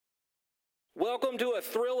Welcome to a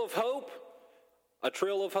thrill of hope, a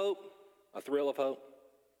trill of hope, a thrill of hope.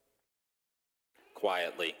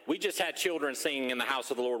 Quietly. We just had children singing in the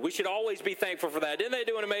house of the Lord. We should always be thankful for that. Didn't they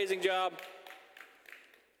do an amazing job?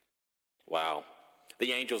 Wow.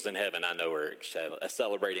 The angels in heaven, I know, are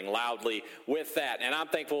celebrating loudly with that. And I'm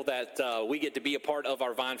thankful that we get to be a part of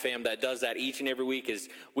our Vine fam that does that each and every week as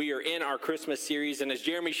we are in our Christmas series. And as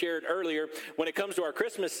Jeremy shared earlier, when it comes to our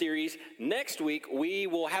Christmas series, next week we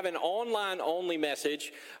will have an online-only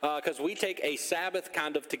message because we take a Sabbath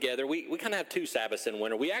kind of together. We kind of have two Sabbaths in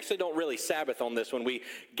winter. We actually don't really Sabbath on this one. We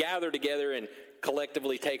gather together and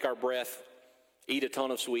collectively take our breath, eat a ton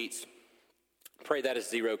of sweets, pray that is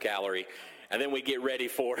 0 calorie. And then we get ready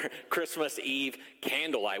for Christmas Eve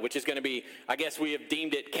candlelight, which is going to be, I guess we have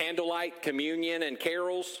deemed it candlelight, communion, and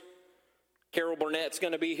carols. Carol Burnett's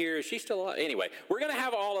going to be here. Is she still alive? Anyway, we're going to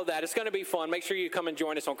have all of that. It's going to be fun. Make sure you come and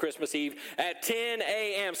join us on Christmas Eve at 10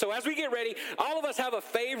 a.m. So as we get ready, all of us have a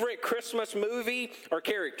favorite Christmas movie or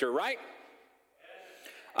character, right?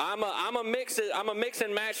 I'm a mix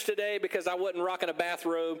and match today because I wasn't rocking a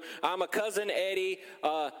bathrobe. I'm a cousin Eddie,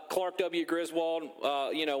 Clark W. Griswold,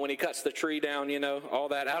 when he cuts the tree down, all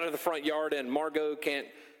that out of the front yard, and Margot can't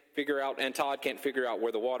figure out, and Todd can't figure out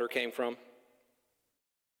where the water came from.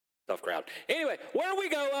 Tough crowd. Anyway, where we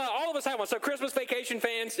go, all of us have one. So Christmas Vacation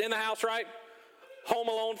fans in the house, right? Home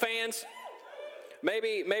Alone fans.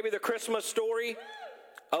 Maybe the Christmas Story.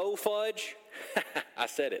 Oh, fudge. I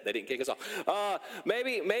said it. They didn't kick us off.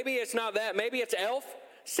 Maybe it's not that. Maybe it's Elf.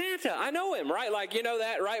 Santa. I know him, right? Like, you know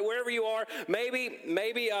that, right? Wherever you are.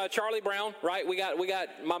 Maybe Charlie Brown, right? We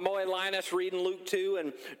got my boy Linus reading Luke 2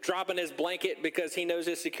 and dropping his blanket because he knows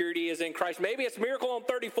his security is in Christ. Maybe it's Miracle on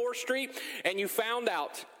 34th Street and you found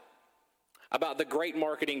out about the great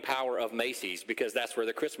marketing power of Macy's because that's where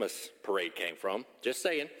the Christmas parade came from. Just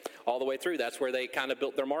saying. All the way through. That's where they kind of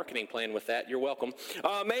built their marketing plan with that. You're welcome.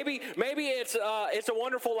 Maybe it's a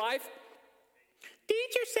Wonderful Life.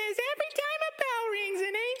 Teacher says every time a bell rings,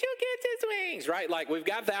 an angel gets his wings. Right? Like we've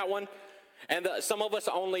got that one. And some of us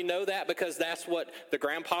only know that because that's what the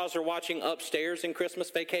grandpas are watching upstairs in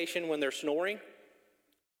Christmas Vacation when they're snoring.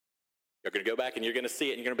 You're going to go back and you're going to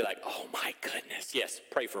see it and you're going to be like, oh my goodness, yes,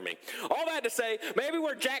 pray for me. All that to say, maybe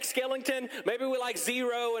we're Jack Skellington, maybe we like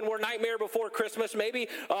Zero and we're Nightmare Before Christmas, maybe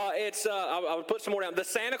I'll put some more down, the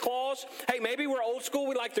Santa Claus. Hey, maybe we're old school,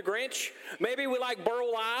 we like the Grinch. Maybe we like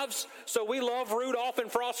Burl Ives, so we love Rudolph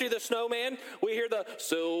and Frosty the Snowman. We hear the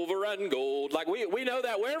silver and gold, like we know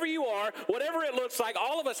that wherever you are, whatever it looks like,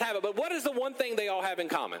 all of us have it. But what is the one thing they all have in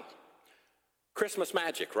common? Christmas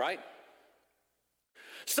magic, right?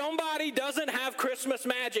 Somebody doesn't have Christmas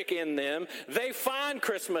magic in them. They find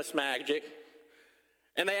Christmas magic,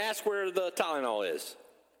 and they ask where the Tylenol is.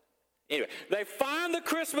 Anyway, they find the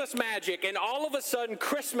Christmas magic, and all of a sudden,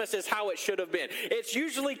 Christmas is how it should have been. It's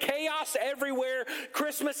usually chaos everywhere.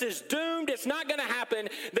 Christmas is doomed. It's not going to happen.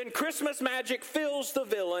 Then Christmas magic fills the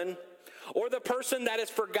villain or the person that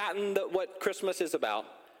has forgotten what Christmas is about,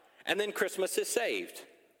 and then Christmas is saved.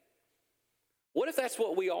 What if that's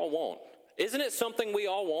what we all want? Isn't it something we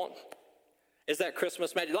all want? Is that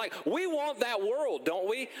Christmas magic? Like, we want that world, don't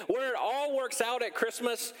we? Where it all works out at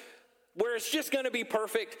Christmas, where it's just going to be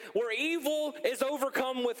perfect, where evil is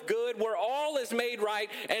overcome with good, where all is made right,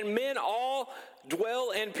 and men all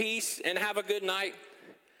dwell in peace and have a good night.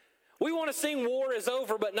 We want to sing War is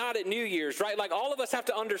Over, but not at New Year's, right? Like all of us have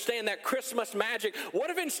to understand that Christmas magic. What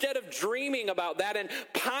if instead of dreaming about that and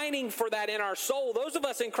pining for that in our soul, those of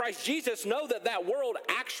us in Christ Jesus know that that world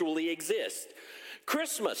actually exists?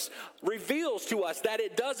 Christmas reveals to us that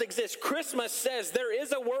it does exist. Christmas says there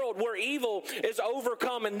is a world where evil is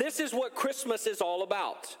overcome, and this is what Christmas is all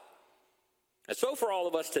about. And so for all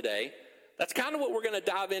of us today, that's kind of what we're going to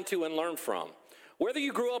dive into and learn from. Whether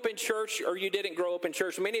you grew up in church or you didn't grow up in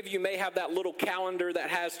church, many of you may have that little calendar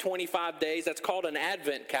that has 25 days. That's called an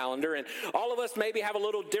Advent calendar. And all of us maybe have a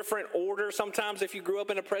little different order. Sometimes if you grew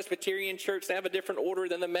up in a Presbyterian church, they have a different order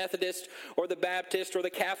than the Methodist or the Baptist or the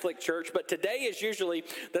Catholic church. But today is usually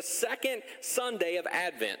the second Sunday of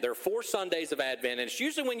Advent. There are 4 Sundays of Advent. And it's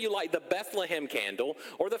usually when you light the Bethlehem candle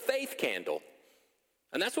or the faith candle.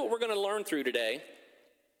 And that's what we're going to learn through today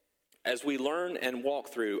as we learn and walk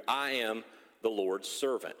through I am the Lord's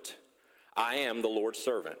servant. I am the Lord's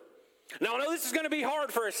servant. Now, I know this is going to be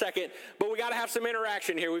hard for a second, but we got to have some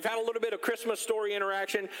interaction here. We've had a little bit of Christmas story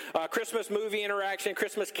interaction, Christmas movie interaction,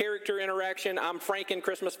 Christmas character interaction. I'm Frank in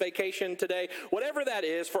Christmas Vacation today. Whatever that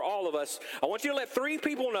is for all of us, I want you to let 3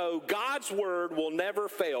 people know God's word will never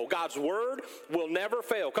fail. God's word will never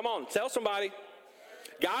fail. Come on, tell somebody.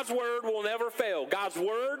 God's word will never fail. God's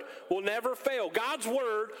word will never fail. God's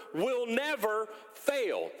word will never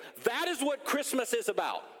fail. That is what Christmas is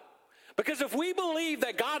about. Because if we believe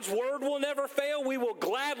that God's word will never fail, we will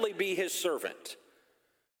gladly be his servant.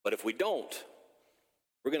 But if we don't,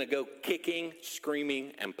 we're going to go kicking,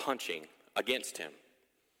 screaming, and punching against him.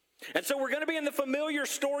 And so we're going to be in the familiar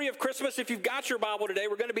story of Christmas. If you've got your Bible today,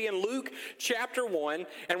 we're going to be in Luke chapter 1,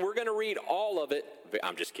 and we're going to read all of it.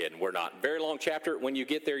 I'm just kidding. We're not. Very long chapter. When you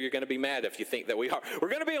get there, you're going to be mad if you think that we are. We're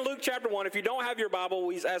going to be in Luke chapter 1. If you don't have your Bible,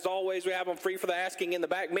 as always, we have them free for the asking in the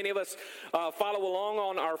back. Many of us follow along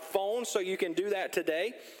on our phones, so you can do that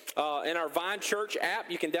today. In our Vine Church app,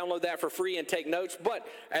 you can download that for free and take notes. But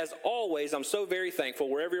as always, I'm so very thankful.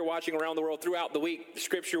 Wherever you're watching around the world throughout the week, the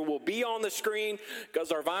scripture will be on the screen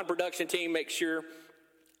because our Vine production team makes sure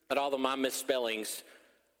that all of my misspellings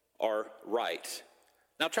are right.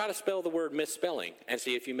 Now try to spell the word misspelling and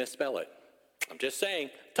see if you misspell it. I'm just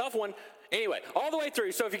saying, tough one. Anyway, all the way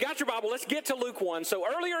through. So if you got your Bible, let's get to Luke 1. So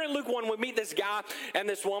earlier in Luke 1, we meet this guy and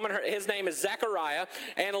this woman. His name is Zechariah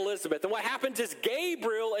and Elizabeth. And what happens is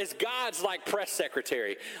Gabriel is God's press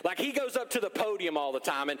secretary. He goes up to the podium all the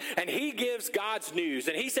time and he gives God's news.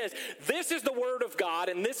 And he says, this is the word of God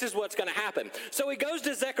and this is what's going to happen. So he goes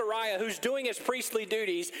to Zechariah, who's doing his priestly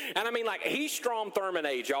duties. And he's Strom Thurmond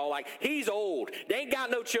age, y'all. He's old. They ain't got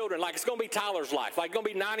no children. It's going to be Tyler's life. Going to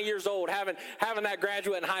be 90 years old, having that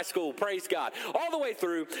graduate in high school. Praise God. All the way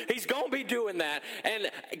through, he's going to be doing that.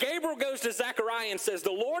 And Gabriel goes to Zechariah and says,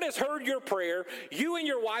 the Lord has heard your prayer. You and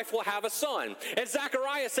your wife will have a son. And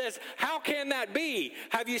Zechariah says, how can that be?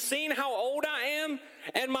 Have you seen how old I am?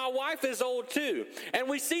 And my wife is old too. And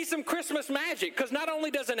we see some Christmas magic because not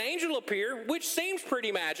only does an angel appear, which seems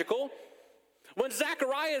pretty magical, when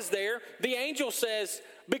Zechariah is there, the angel says,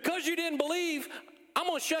 because you didn't believe, I'm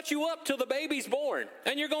going to shut you up till the baby's born.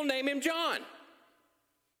 And you're going to name him John.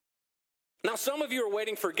 Now, some of you are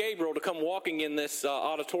waiting for Gabriel to come walking in this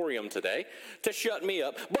auditorium today to shut me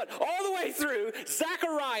up. But all the way through,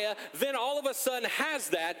 Zechariah then all of a sudden has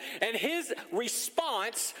that. And his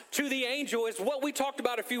response to the angel is what we talked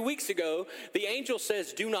about a few weeks ago. The angel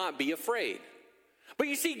says, do not be afraid. But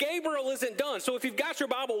you see, Gabriel isn't done. So if you've got your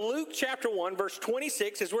Bible, Luke chapter 1, verse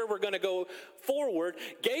 26 is where we're going to go forward.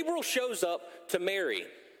 Gabriel shows up to Mary.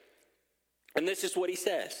 And this is what he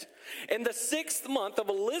says. In the 6th month of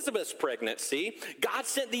Elizabeth's pregnancy, God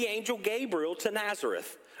sent the angel Gabriel to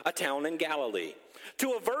Nazareth, a town in Galilee,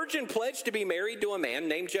 to a virgin pledged to be married to a man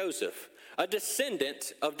named Joseph, a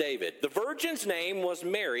descendant of David. The virgin's name was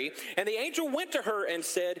Mary, and the angel went to her and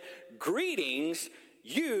said, greetings,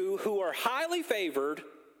 you who are highly favored,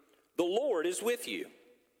 the Lord is with you.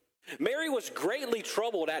 Mary was greatly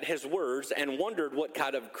troubled at his words and wondered what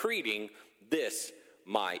kind of greeting this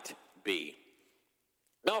might be.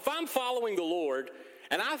 Now, if I'm following the Lord,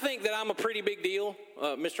 and I think that I'm a pretty big deal,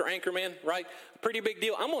 Mr. Anchorman, right? A pretty big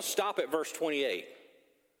deal. I'm going to stop at verse 28.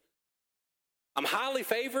 I'm highly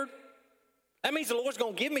favored. That means the Lord's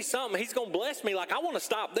going to give me something. He's going to bless me. I want to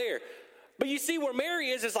stop there. But you see where Mary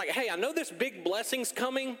is, it's hey, I know this big blessing's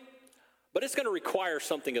coming, but it's going to require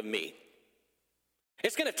something of me.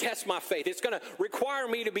 It's going to test my faith. It's going to require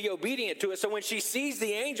me to be obedient to it. So when she sees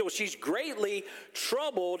the angel, she's greatly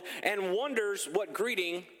troubled and wonders what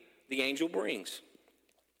greeting the angel brings.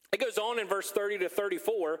 It goes on in verse 30 to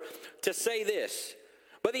 34 to say this.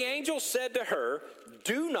 But the angel said to her,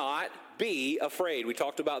 do not be afraid. We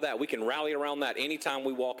talked about that. We can rally around that anytime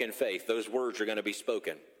we walk in faith. Those words are going to be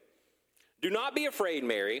spoken. Do not be afraid,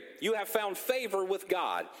 Mary. You have found favor with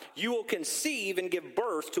God. You will conceive and give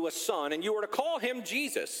birth to a son, and you are to call him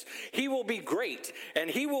Jesus. He will be great, and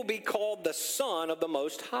he will be called the Son of the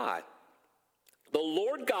Most High. The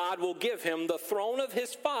Lord God will give him the throne of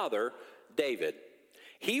his father, David.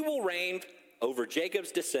 He will reign over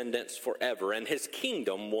Jacob's descendants forever, and his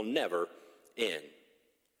kingdom will never end.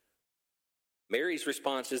 Mary's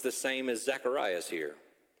response is the same as Zechariah's here.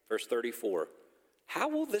 Verse 34. How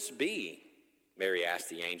will this be? Mary asked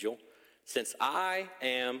the angel, since I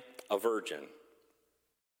am a virgin.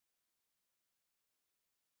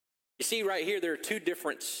 You see right here, there are two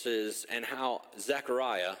differences in how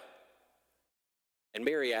Zechariah and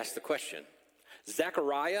Mary asked the question.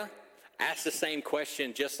 Zechariah asked the same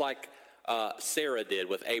question just like Sarah did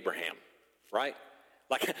with Abraham, right?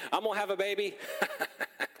 I'm going to have a baby.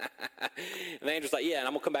 And the angel's yeah, and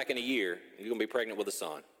I'm going to come back in a year, and you're going to be pregnant with a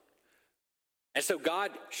son. And so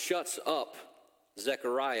God shuts up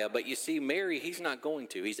Zechariah, but you see, Mary, he's not going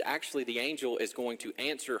to. The angel is going to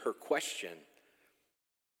answer her question.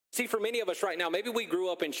 See, for many of us right now, maybe we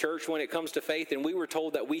grew up in church when it comes to faith, and we were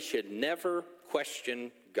told that we should never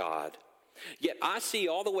question God. Yet I see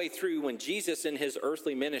all the way through when Jesus in his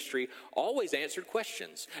earthly ministry always answered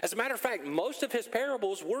questions. As a matter of fact, most of his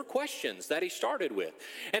parables were questions that he started with.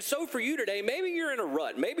 And so for you today, maybe you're in a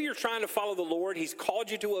rut. Maybe you're trying to follow the Lord. He's called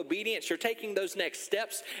you to obedience. You're taking those next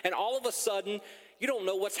steps. And all of a sudden, you don't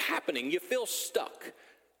know what's happening. You feel stuck.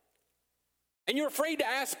 And you're afraid to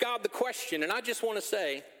ask God the question. And I just want to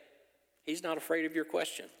say, he's not afraid of your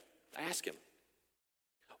question. Ask him.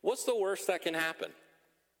 What's the worst that can happen?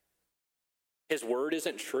 His word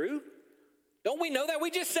isn't true? Don't we know that? We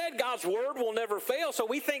just said God's word will never fail, so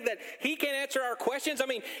we think that he can answer our questions. I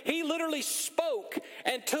mean, he literally spoke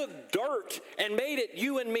and took dirt and made it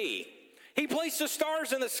you and me. He placed the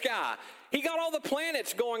stars in the sky. He got all the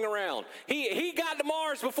planets going around. He got to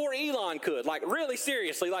Mars before Elon could. Like, really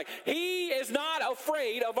seriously, like, he is not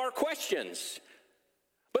afraid of our questions.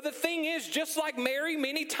 But the thing is, just like Mary,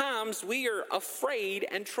 many times we are afraid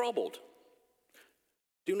and troubled.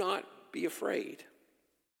 Do not be afraid.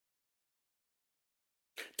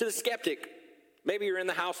 To the skeptic, maybe you're in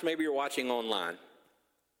the house, maybe you're watching online.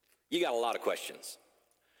 You got a lot of questions,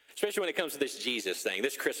 especially when it comes to this Jesus thing,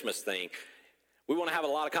 this Christmas thing. We want to have a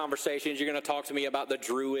lot of conversations. You're going to talk to me about the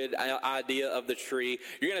Druid idea of the tree.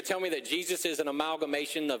 You're going to tell me that Jesus is an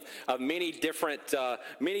amalgamation of many different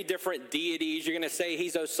deities. You're going to say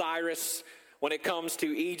he's Osiris when it comes to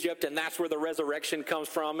Egypt, and that's where the resurrection comes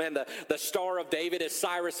from. And the Star of David is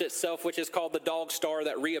Cyrus itself, which is called the dog star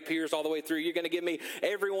that reappears all the way through. You're going to give me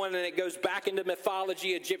everyone, and it goes back into mythology,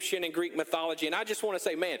 Egyptian and Greek mythology. And I just want to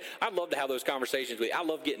say, man, I'd love to have those conversations with you. I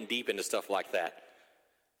love getting deep into stuff like that.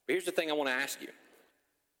 But here's the thing I want to ask you.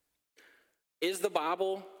 Is the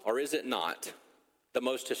Bible, or is it not, the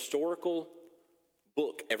most historical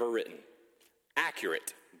book ever written?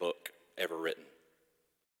 Accurate book ever written?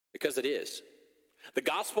 Because it is. The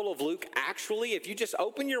Gospel of Luke actually, if you just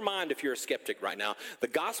open your mind, if you're a skeptic right now, the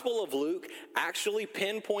Gospel of Luke actually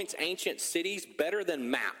pinpoints ancient cities better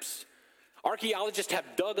than maps. Archaeologists have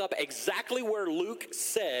dug up exactly where Luke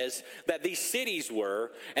says that these cities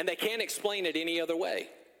were, and they can't explain it any other way.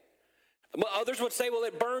 Others would say, well,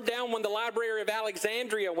 it burned down when the Library of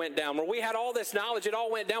Alexandria went down, where we had all this knowledge, it all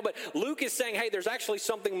went down. But Luke is saying, hey, there's actually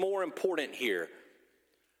something more important here.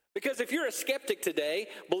 Because if you're a skeptic today,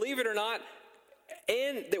 believe it or not,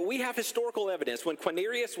 and that we have historical evidence. When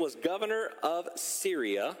Quirinius was governor of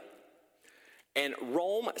Syria, and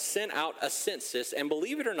Rome sent out a census, and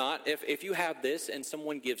believe it or not, if you have this and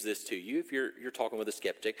someone gives this to you, if you're talking with a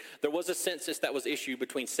skeptic, there was a census that was issued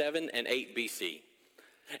between 7 and 8 BC.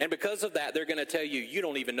 And because of that, they're going to tell you, you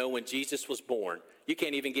don't even know when Jesus was born. You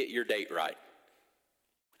can't even get your date right.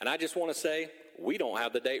 And I just want to say, we don't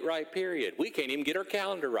have the date right, period. We can't even get our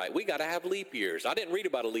calendar right. We got to have leap years. I didn't read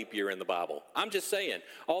about a leap year in the Bible. I'm just saying,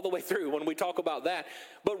 all the way through when we talk about that.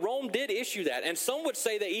 But Rome did issue that. And some would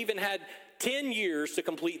say they even had 10 years to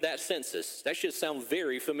complete that census. That should sound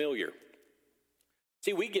very familiar.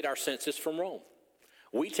 See, we get our census from Rome.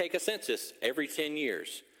 We take a census every 10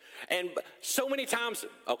 years. And so many times,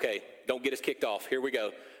 okay, don't get us kicked off. Here we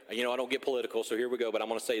go. You know, I don't get political, so here we go, but I'm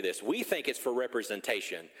going to say this. We think it's for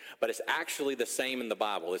representation, but it's actually the same in the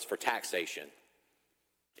Bible. It's for taxation.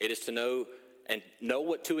 It is to know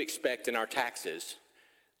what to expect in our taxes.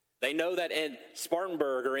 They know that in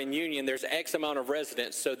Spartanburg or in Union, there's X amount of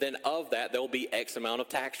residents, so then of that, there'll be X amount of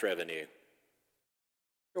tax revenue.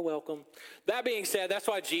 You're welcome. That being said, that's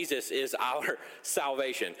why Jesus is our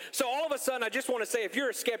salvation. So all of a sudden, I just want to say, if you're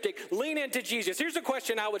a skeptic, lean into Jesus. Here's a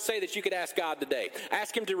question I would say that you could ask God today.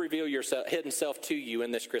 Ask him to reveal himself to you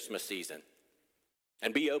in this Christmas season.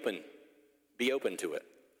 And be open. Be open to it.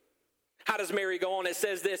 How does Mary go on? It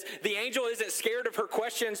says this, the angel isn't scared of her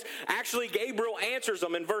questions. Actually, Gabriel answers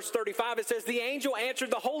them. In verse 35, it says, the angel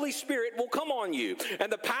answered, the Holy Spirit will come on you, and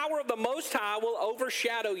the power of the Most High will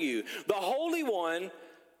overshadow you. The Holy One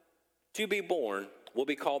to be born will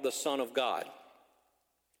be called the Son of God.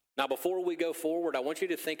 Now, before we go forward, I want you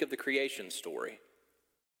to think of the creation story.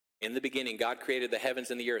 In the beginning, God created the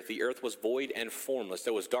heavens and the earth. The earth was void and formless.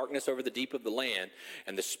 There was darkness over the deep of the land,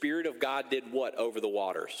 and the Spirit of God did what over the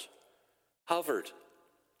waters? Hovered.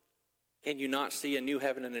 Can you not see a new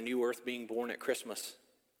heaven and a new earth being born at Christmas?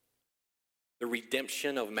 The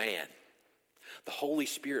redemption of man. The Holy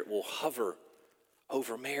Spirit will hover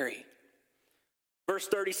over Mary. Verse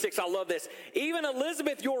 36, I love this. Even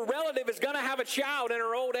Elizabeth, your relative, is going to have a child in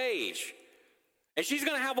her old age. And she's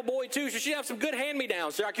going to have a boy too, so she'll have some good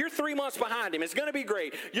hand-me-downs. So like, you're 3 months behind him. It's going to be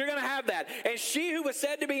great. You're going to have that. And she who was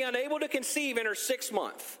said to be unable to conceive in her 6th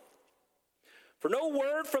month. For no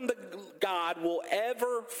word from the God will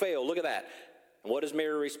ever fail. Look at that. And what does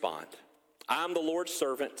Mary respond? I'm the Lord's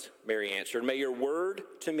servant, Mary answered. May your word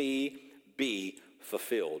to me be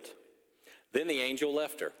fulfilled. Then the angel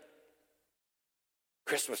left her.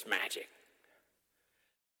 Christmas magic.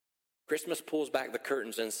 Christmas pulls back the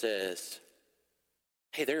curtains and says,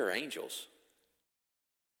 hey, there are angels.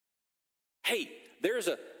 Hey, there's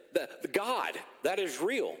the God that is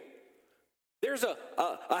real. There's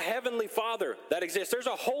a heavenly Father that exists. There's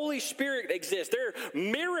a Holy Spirit that exists. There are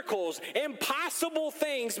miracles, impossible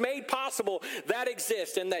things made possible that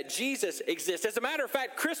exist and that Jesus exists. As a matter of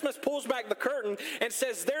fact, Christmas pulls back the curtain and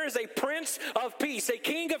says there is a Prince of Peace, a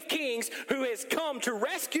King of Kings who has come to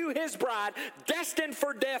rescue his bride destined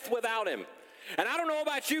for death without him. And I don't know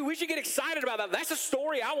about you, we should get excited about that. That's a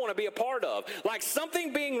story I want to be a part of. Like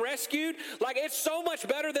something being rescued, like it's so much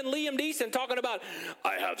better than Liam Neeson talking about,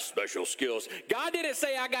 I have special skills. God didn't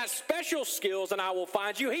say I got special skills and I will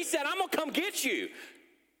find you. He said, I'm going to come get you.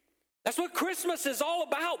 That's what Christmas is all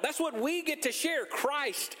about. That's what we get to share.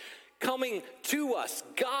 Christ coming to us,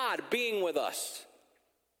 God being with us.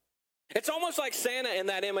 It's almost like Santa in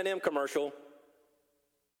that M&M commercial.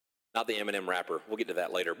 Not the M&M rapper. We'll get to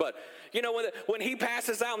that later. But, you know, when he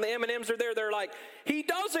passes out and the M&Ms are there, they're like, he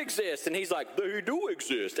does exist. And he's like, they do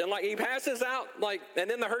exist. And, like, he passes out, like, and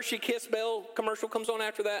then the Hershey Kiss Bell commercial comes on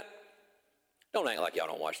after that. Don't act like y'all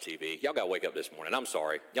don't watch TV. Y'all got to wake up this morning. I'm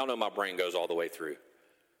sorry. Y'all know my brain goes all the way through.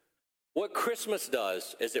 What Christmas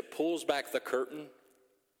does is it pulls back the curtain.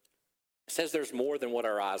 It says there's more than what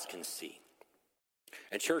our eyes can see.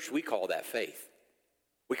 And, church, we call that faith.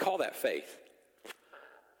 We call that faith.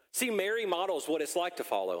 See, Mary models what it's like to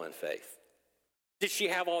follow in faith. Did she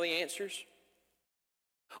have all the answers?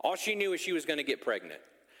 All she knew is she was going to get pregnant.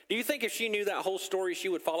 Do you think if she knew that whole story, she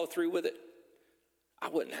would follow through with it? I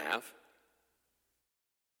wouldn't have.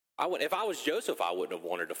 If I was Joseph, I wouldn't have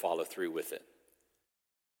wanted to follow through with it.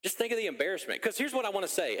 Just think of the embarrassment. Because here's what I want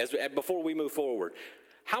to say before we move forward.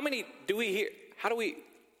 How many do we hear?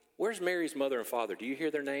 Where's Mary's mother and father? Do you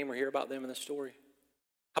hear their name or hear about them in the story?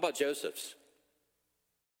 How about Joseph's?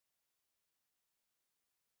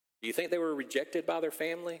 Do you think they were rejected by their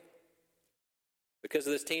family because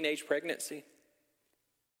of this teenage pregnancy?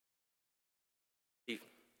 I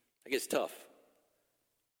think it's tough.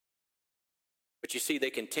 But you see,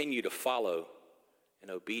 they continue to follow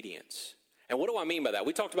in obedience. And what do I mean by that?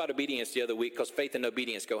 We talked about obedience the other week because faith and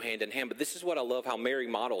obedience go hand in hand. But this is what I love how Mary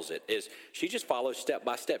models it, is she just follows step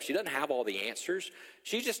by step. She doesn't have all the answers.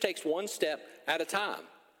 She just takes one step at a time.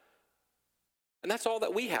 And that's all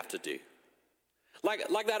that we have to do.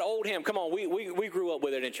 Like that old hymn, come on, we grew up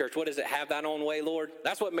with it in church. What is it? Have thine own way, Lord?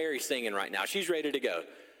 That's what Mary's singing right now. She's ready to go.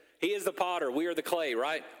 He is the potter, we are the clay,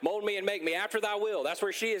 right? Mold me and make me after thy will. That's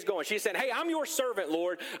where she is going. She's saying, hey, I'm your servant,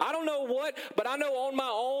 Lord. I don't know what, but I know on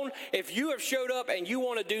my own, if you have showed up and you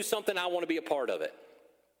want to do something, I want to be a part of it.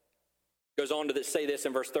 Goes on to say this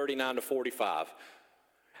in verse 39 to 45.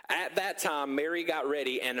 At that time, Mary got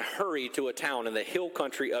ready and hurried to a town in the hill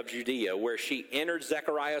country of Judea, where she entered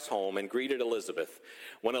Zechariah's home and greeted Elizabeth.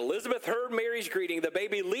 When Elizabeth heard Mary's greeting, the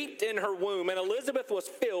baby leaped in her womb, and Elizabeth was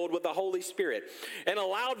filled with the Holy Spirit. In a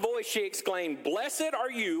loud voice, she exclaimed, "Blessed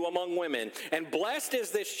are you among women, and blessed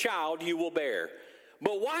is this child you will bear.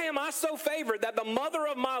 But why am I so favored that the mother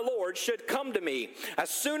of my Lord should come to me? As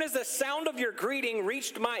soon as the sound of your greeting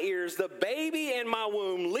reached my ears, the baby in my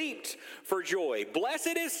womb leaped for joy.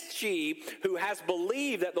 Blessed is she who has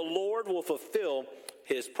believed that the Lord will fulfill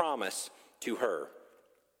his promise to her."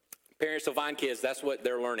 Parents of Vine Kids, that's what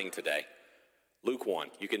they're learning today. Luke 1,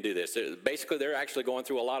 you can do this. Basically, they're actually going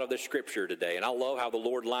through a lot of the scripture today, and I love how the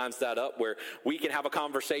Lord lines that up where we can have a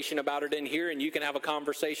conversation about it in here, and you can have a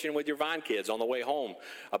conversation with your Vine Kids on the way home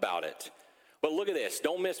about it. But look at this.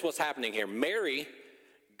 Don't miss what's happening here. Mary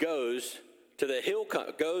goes to the hill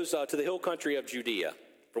country of Judea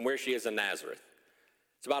from where she is in Nazareth.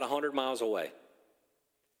 It's about 100 miles away.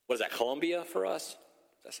 What is that, Columbia for us?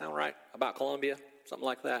 Does that sound right? About Columbia? Something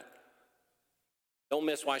like that. Don't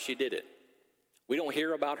miss why she did it. We don't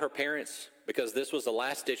hear about her parents because this was the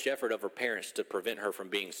last-ditch effort of her parents to prevent her from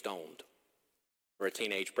being stoned for a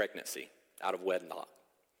teenage pregnancy out of wedlock.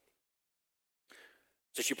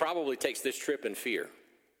 So she probably takes this trip in fear,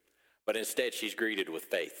 but instead she's greeted with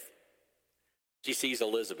faith. She sees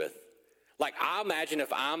Elizabeth. Like, I imagine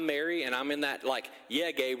if I'm Mary and I'm in that, like,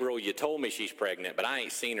 yeah, Gabriel, you told me she's pregnant, but I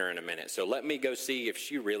ain't seen her in a minute, so let me go see if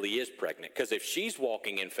she really is pregnant. Because if she's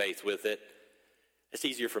walking in faith with it, it's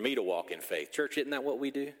easier for me to walk in faith. Church, isn't that what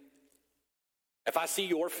we do? If I see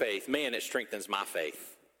your faith, man, it strengthens my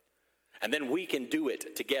faith. And then we can do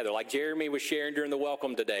it together. Like Jeremy was sharing during the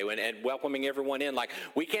welcome today and welcoming everyone in. Like,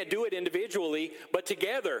 we can't do it individually, but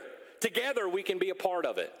together Together we can be a part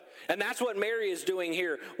of it. And that's what Mary is doing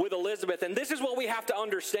here with Elizabeth. And this is what we have to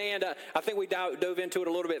understand. I think we dove into it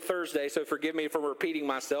a little bit Thursday, so forgive me for repeating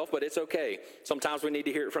myself, but it's okay. Sometimes we need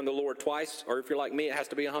to hear it from the Lord twice, or if you're like me, it has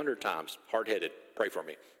to be 100 times. Hard-headed. Pray for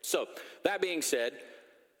me. So, that being said,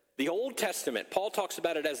 the Old Testament, Paul talks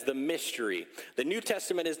about it as the mystery. The New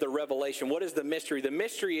Testament is the revelation. What is the mystery? The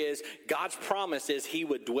mystery is God's promise is he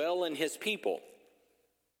would dwell in his people.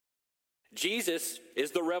 Jesus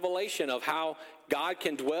is the revelation of how God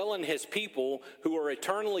can dwell in his people who are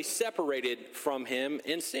eternally separated from him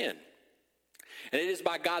in sin. And it is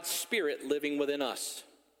by God's Spirit living within us.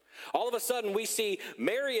 All of a sudden we see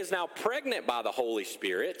Mary is now pregnant by the Holy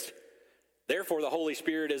Spirit. Therefore the Holy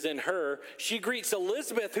Spirit is in her. She greets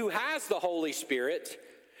Elizabeth who has the Holy Spirit.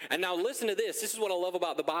 And now listen to this. This is what I love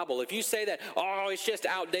about the Bible. If you say that, oh, it's just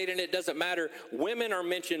outdated and it doesn't matter, women are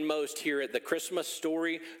mentioned most here at the Christmas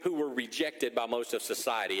story who were rejected by most of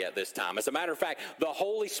society at this time. As a matter of fact, the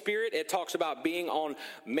Holy Spirit, it talks about being on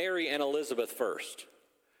Mary and Elizabeth first.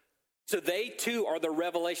 So they too are the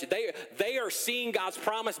revelation. They are seeing God's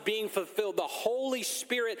promise being fulfilled. The Holy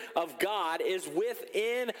Spirit of God is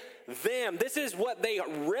within them. This is what they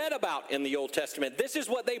read about in the Old Testament. This is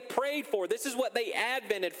what they prayed for. This is what they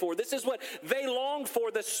advented for. This is what they longed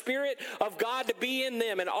for, the Spirit of God to be in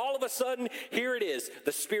them. And all of a sudden, here it is.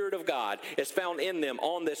 The Spirit of God is found in them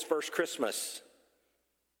on this first Christmas.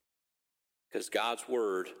 Because God's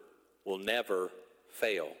word will never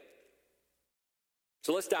fail.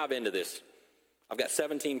 So let's dive into this. I've got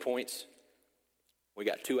 17 points. We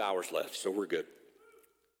got 2 hours left, so we're good.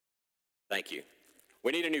 Thank you.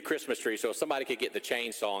 We need a new Christmas tree, so if somebody could get the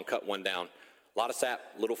chainsaw and cut one down. A lot of sap,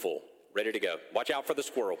 little full, ready to go. Watch out for the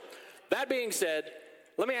squirrel. That being said,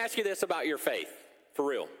 let me ask you this about your faith, for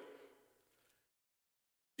real.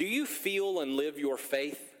 Do you feel and live your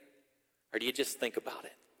faith, or do you just think about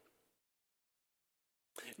it?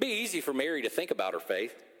 It'd be easy for Mary to think about her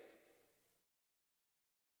faith.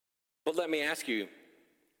 But let me ask you,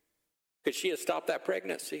 could she have stopped that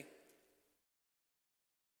pregnancy?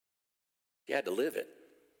 She had to live it.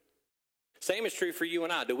 Same is true for you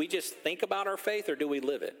and I. Do we just think about our faith or do we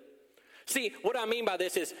live it? See, what I mean by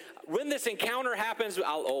this is when this encounter happens,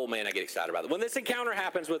 oh man, I get excited about it. When this encounter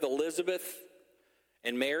happens with Elizabeth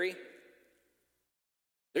and Mary,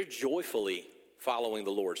 they're joyfully following the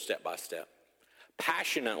Lord step by step,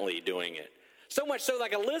 passionately doing it. So much so,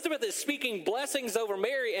 like Elizabeth is speaking blessings over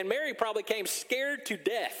Mary, and Mary probably came scared to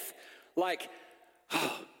death. Like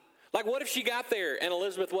what if she got there and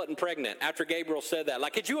Elizabeth wasn't pregnant after Gabriel said that?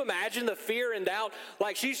 Like, could you imagine the fear and doubt?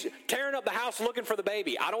 Like, she's tearing up the house looking for the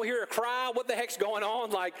baby. I don't hear a cry. What the heck's going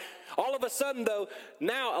on? Like, all of a sudden, though,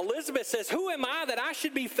 now Elizabeth says, who am I that I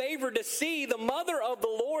should be favored to see the mother of the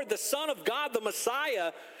Lord, the Son of God, the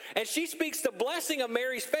Messiah? And she speaks the blessing of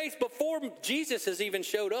Mary's faith before Jesus has even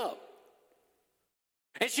showed up.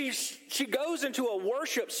 And she goes into a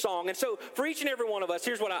worship song. And so for each and every one of us,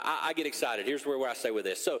 here's what I get excited. Here's where I say with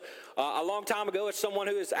this. So a long time ago, as someone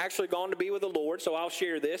who has actually gone to be with the Lord, so I'll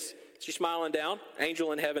share this. She's smiling down,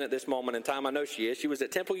 angel in heaven at this moment in time. I know she is. She was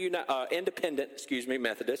at Temple Independent,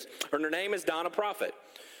 Methodist. Her name is Donna Prophet.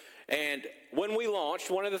 And when we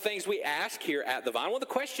launched, one of the things we ask here at the Vine, one of the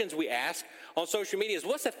questions we ask on social media is,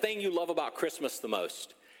 what's the thing you love about Christmas the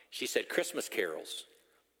most? She said, Christmas carols.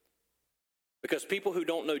 Because people who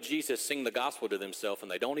don't know Jesus sing the gospel to themselves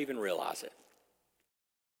and they don't even realize it.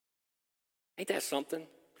 Ain't that something?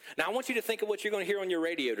 Now, I want you to think of what you're going to hear on your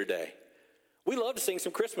radio today. We love to sing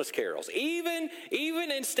some Christmas carols, even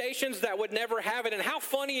in stations that would never have it. And how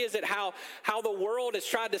funny is it how the world has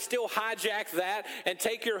tried to still hijack that and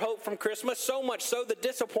take your hope from Christmas? So much so the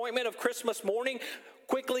disappointment of Christmas morning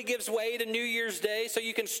quickly gives way to New Year's Day so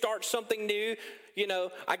you can start something new. You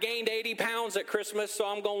know, I gained 80 pounds at Christmas, so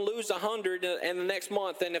I'm going to lose 100 in the next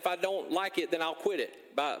month. And if I don't like it, then I'll quit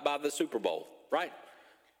it by the Super Bowl, right?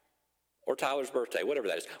 Or Tyler's birthday, whatever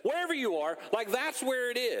that is. Wherever you are, like that's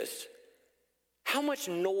where it is. How much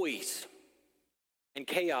noise and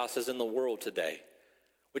chaos is in the world today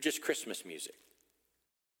with just Christmas music?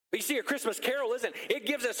 But you see, a Christmas carol it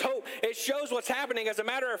gives us hope. It shows what's happening. As a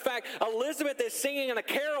matter of fact, Elizabeth is singing in a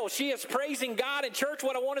carol. She is praising God. In church,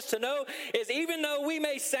 what I want us to know is even though we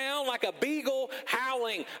may sound like a beagle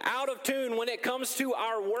howling out of tune when it comes to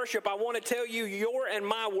our worship, I want to tell you your and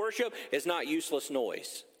my worship is not useless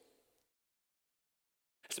noise.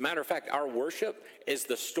 As a matter of fact, our worship is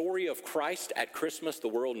the story of Christ at Christmas the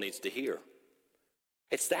world needs to hear.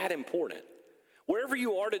 It's that important. Wherever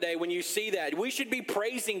you are today, when you see that, we should be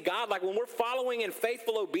praising God. Like when we're following in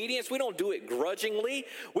faithful obedience, we don't do it grudgingly.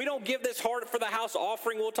 We don't give this heart for the house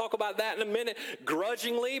offering. We'll talk about that in a minute.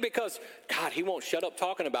 Grudgingly, because God, he won't shut up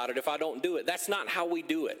talking about it if I don't do it. That's not how we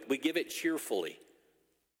do it. We give it cheerfully.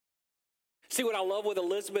 See, what I love with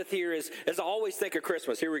Elizabeth here is I always think of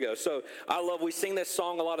Christmas. Here we go. So we sing this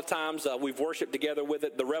song a lot of times. We've worshiped together with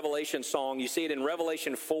it, the Revelation song. You see it in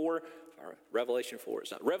Revelation 4. Revelation 4,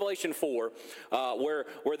 it's not. Revelation 4,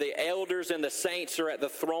 where the elders and the saints are at the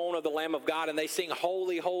throne of the Lamb of God, and they sing,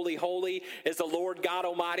 holy, holy, holy is the Lord God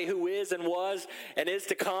Almighty, who is and was and is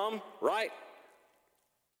to come, right?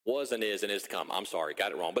 Was and is to come. I'm sorry,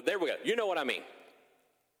 got it wrong. But there we go. You know what I mean.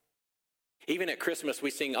 Even at Christmas,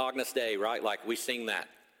 we sing Agnus Dei, right? Like we sing that.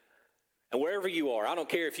 And wherever you are, I don't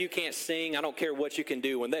care if you can't sing, I don't care what you can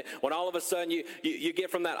do. When all of a sudden you get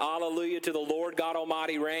from that hallelujah to the Lord God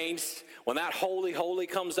Almighty reigns, when that holy, holy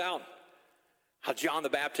comes out, how John the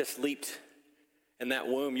Baptist leaped in that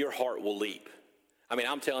womb, your heart will leap. I mean,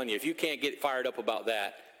 I'm telling you, if you can't get fired up about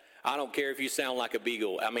that, I don't care if you sound like a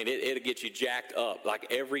beagle. I mean, it'll get you jacked up. Like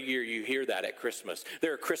every year you hear that at Christmas.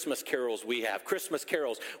 There are Christmas carols we have. Christmas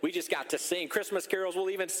carols we just got to sing. Christmas carols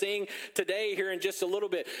we'll even sing today here in just a little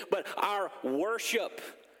bit. But our worship,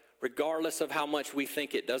 regardless of how much we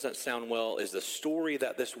think it doesn't sound well, is the story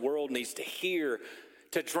that this world needs to hear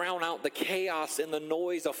to drown out the chaos and the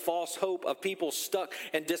noise of false hope of people stuck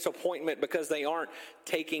in disappointment because they aren't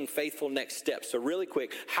taking faithful next steps. So really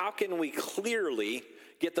quick, how can we clearly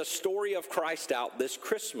get the story of Christ out this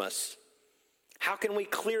Christmas? How can we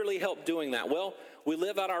clearly help doing that? Well, we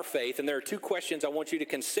live out our faith, and there are two questions I want you to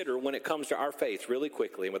consider when it comes to our faith really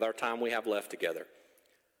quickly with our time we have left together.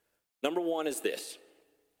 Number one is this.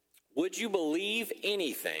 Would you believe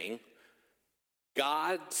anything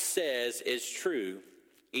God says is true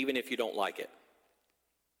even if you don't like it?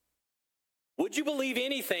 Would you believe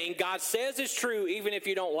anything God says is true even if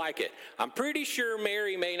you don't like it? I'm pretty sure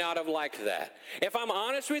Mary may not have liked that. If I'm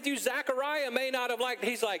honest with you, Zachariah may not have liked it.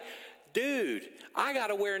 He's like, dude, I got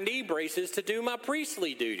to wear knee braces to do my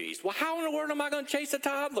priestly duties. Well, how in the world am I going to chase a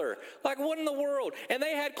toddler? Like, what in the world? And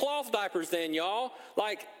they had cloth diapers then, y'all.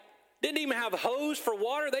 Like, didn't even have a hose for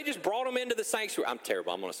water. They just brought them into the sanctuary. I'm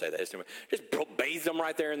terrible. I'm going to say that. Just bathe them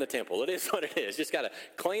right there in the temple. It is what it is. Just got to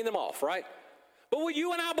clean them off, right? But will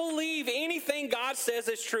you and I believe anything God says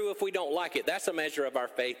is true if we don't like it? That's a measure of our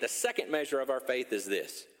faith. The second measure of our faith is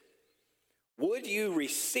this. Would you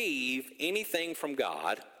receive anything from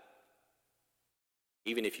God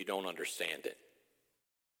even if you don't understand it?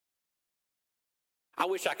 I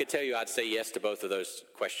wish I could tell you I'd say yes to both of those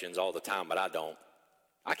questions all the time, but I don't.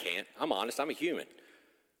 I can't. I'm honest. I'm a human.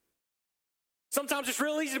 Sometimes it's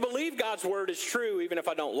real easy to believe God's word is true even if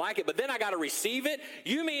I don't like it, but then I got to receive it.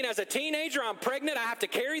 You mean as a teenager I'm pregnant, I have to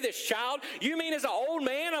carry this child? You mean as an old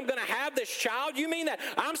man I'm going to have this child? You mean that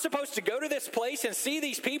I'm supposed to go to this place and see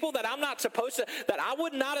these people that I'm not supposed to, that I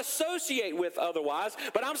would not associate with otherwise,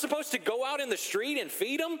 but I'm supposed to go out in the street and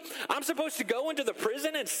feed them? I'm supposed to go into the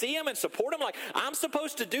prison and see them and support them? Like, I'm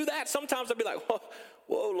supposed to do that? Sometimes I'll be like,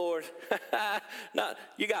 whoa, Lord, no,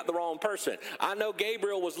 you got the wrong person. I know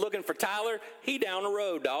Gabriel was looking for Tyler. He down the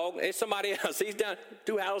road, dog. It's somebody else. He's down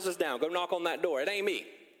 2 houses down. Go knock on that door. It ain't me.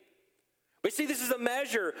 But see, this is a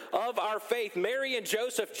measure of our faith. Mary and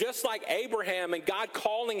Joseph, just like Abraham and God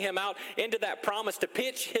calling him out into that promise to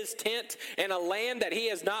pitch his tent in a land that he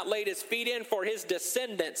has not laid his feet in for his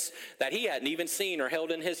descendants that he hadn't even seen or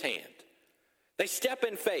held in his hand. They step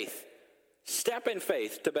in faith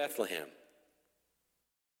to Bethlehem.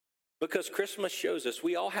 Because Christmas shows us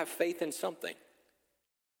we all have faith in something.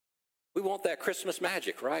 We want that Christmas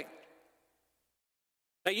magic, right?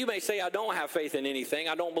 Now, you may say, I don't have faith in anything.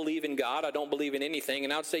 I don't believe in God. I don't believe in anything.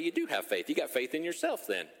 And I would say you do have faith. You got faith in yourself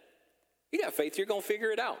then. You got faith you're going to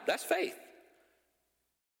figure it out. That's faith.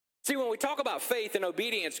 See, when we talk about faith and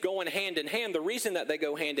obedience going hand in hand, the reason that they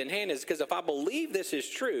go hand in hand is because if I believe this is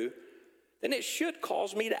true, then it should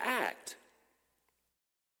cause me to act.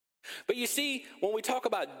 But you see, when we talk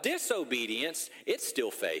about disobedience, it's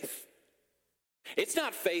still faith. It's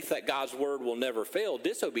not faith that God's word will never fail.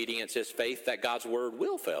 Disobedience is faith that God's word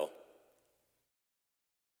will fail.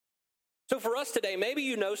 So for us today, maybe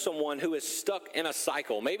you know someone who is stuck in a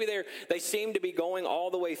cycle. Maybe they seem to be going all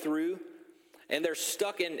the way through, and they're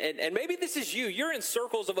stuck in, and maybe this is you. You're in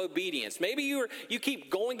circles of obedience. Maybe you keep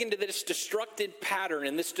going into this destructive pattern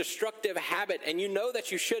and this destructive habit, and you know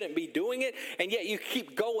that you shouldn't be doing it, and yet you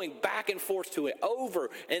keep going back and forth to it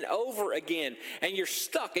over and over again, and you're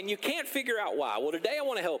stuck, and you can't figure out why. Well, today I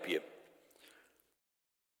want to help you.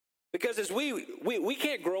 Because as we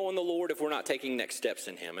can't grow in the Lord if we're not taking next steps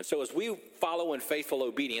in him. And so as we follow in faithful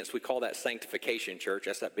obedience, we call that sanctification, church.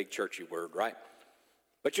 That's that big churchy word, right?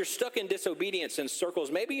 But you're stuck in disobedience in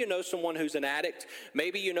circles. Maybe you know someone who's an addict.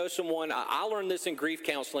 Maybe you know someone. I learned this in grief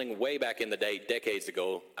counseling way back in the day, decades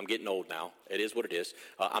ago. I'm getting old now. It is what it is.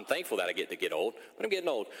 I'm thankful that I get to get old, but I'm getting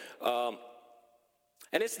old.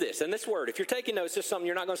 And it's this, and this word, if you're taking notes, this is something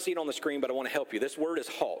you're not going to see it on the screen, but I want to help you. This word is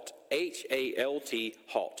halt, H-A-L-T,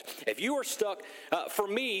 halt. If you are stuck, for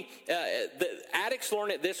me, the addicts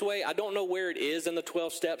learn it this way. I don't know where it is in the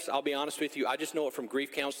 12 steps, I'll be honest with you. I just know it from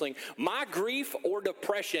grief counseling. My grief or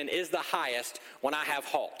depression is the highest when I have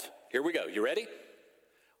halt. Here we go. You ready?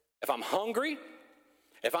 If I'm hungry,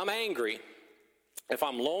 if I'm angry, if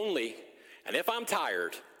I'm lonely, and if I'm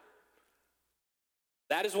tired,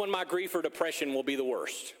 that is when my grief or depression will be the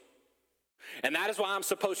worst. And that is why I'm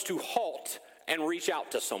supposed to halt and reach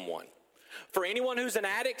out to someone. For anyone who's an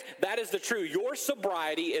addict, that is the truth. Your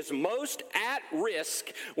sobriety is most at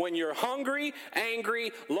risk when you're hungry,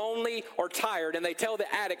 angry, lonely, or tired, and they tell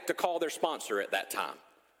the addict to call their sponsor at that time.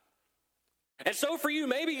 And so for you,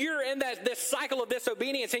 maybe you're in this cycle of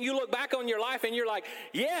disobedience and you look back on your life and you're like,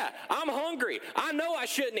 yeah, I'm hungry. I know I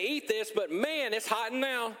shouldn't eat this, but man, it's hot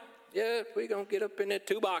now. Yeah, we're going to get up in there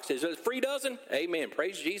 2 boxes. A free dozen? Amen.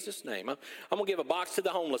 Praise Jesus' name. I'm going to give a box to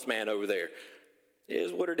the homeless man over there. It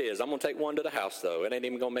is what it is. I'm going to take one to the house, though. It ain't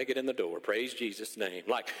even going to make it in the door. Praise Jesus' name.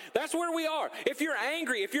 Like, that's where we are. If you're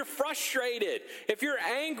angry, if you're frustrated, if you're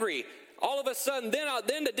angry, all of a sudden,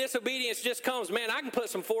 then the disobedience just comes. Man, I can put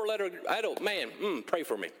some 4-letter, pray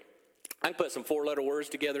for me. I can put some 4-letter words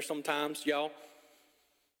together sometimes, y'all.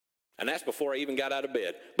 And that's before I even got out of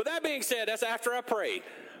bed. But that being said, that's after I prayed.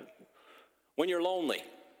 When you're lonely,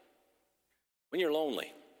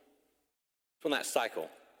 from that cycle,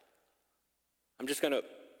 I'm just going to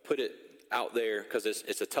put it out there because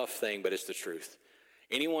it's a tough thing, but it's the truth.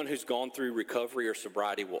 Anyone who's gone through recovery or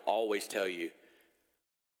sobriety will always tell you,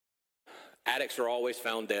 addicts are always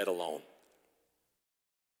found dead alone,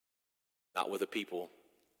 not with the people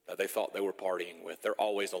that they thought they were partying with. They're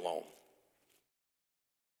always alone.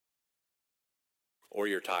 Or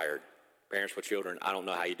you're tired. Parents with children, I don't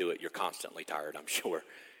know how you do it. You're constantly tired, I'm sure.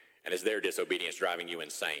 And it's their disobedience driving you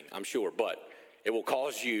insane, I'm sure. But it will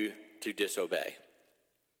cause you to disobey.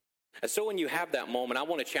 And so when you have that moment, I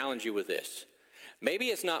want to challenge you with this. Maybe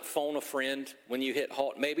it's not phone a friend when you hit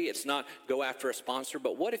halt. Maybe it's not go after a sponsor.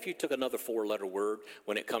 But what if you took another 4-letter word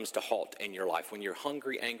when it comes to halt in your life? When you're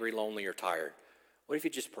hungry, angry, lonely, or tired. What if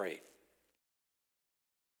you just prayed?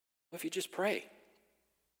 What if you just pray?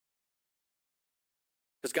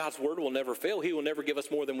 Because God's word will never fail. He will never give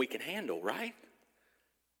us more than we can handle, right?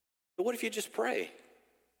 But what if you just pray?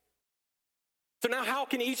 So now how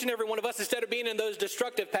can each and every one of us, instead of being in those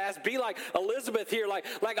destructive paths, be like Elizabeth here, like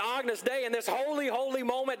Agnus Dei, in this holy, holy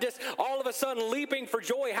moment, just all of a sudden leaping for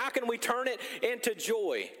joy? How can we turn it into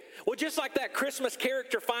joy? Well, just like that Christmas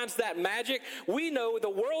character finds that magic, we know the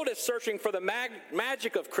world is searching for the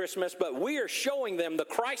magic of Christmas, but we are showing them the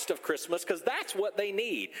Christ of Christmas because that's what they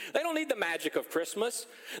need. They don't need the magic of Christmas.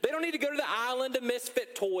 They don't need to go to the island of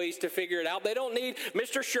misfit toys to figure it out. They don't need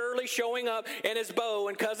Mr. Shirley showing up in his bow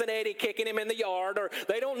and Cousin Eddie kicking him in the yard, or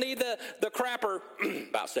they don't need the crapper,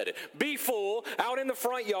 about said it, be full out in the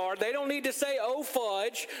front yard. They don't need to say, oh,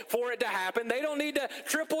 fudge, for it to happen. They don't need to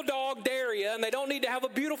triple dog dare you, and they don't need to have a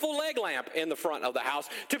beautiful leg lamp in the front of the house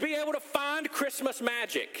to be able to find Christmas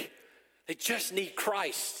magic. They just need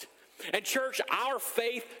Christ. And church, our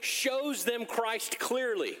faith shows them Christ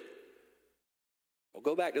clearly. We'll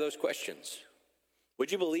go back to those questions.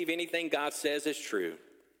 Would you believe anything God says is true,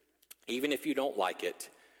 even if you don't like it?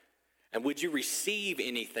 And would you receive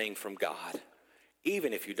anything from God,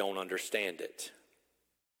 even if you don't understand it?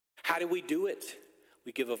 How do we do it?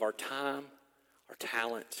 We give of our time, our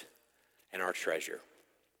talent, and our treasure.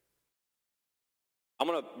 I'm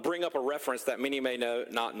going to bring up a reference that many may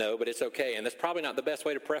not know, but it's okay, and that's probably not the best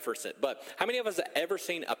way to preference it. But how many of us have ever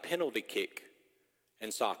seen a penalty kick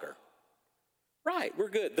in soccer? Right, we're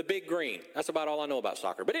good. The big green. That's about all I know about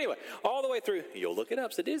soccer. But anyway, all the way through, you'll look it up.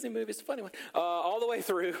 It's a Disney movie. It's a funny one. All the way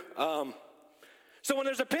through. So when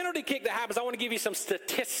there's a penalty kick that happens, I want to give you some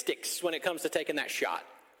statistics when it comes to taking that shot.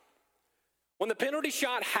 When the penalty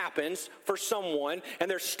shot happens for someone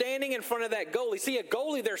and they're standing in front of that goalie, see, a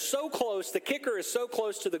goalie, they're so close, the kicker is so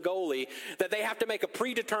close to the goalie that they have to make a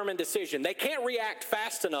predetermined decision. They can't react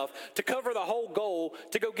fast enough to cover the whole goal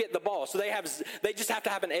to go get the ball. So they just have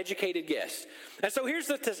to have an educated guess. And so here's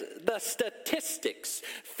the statistics.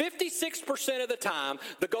 56% of the time,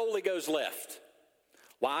 the goalie goes left.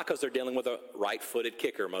 Why? Because they're dealing with a right-footed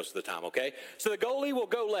kicker most of the time, okay? So the goalie will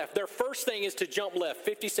go left. Their first thing is to jump left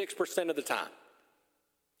 56% of the time.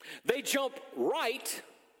 They jump right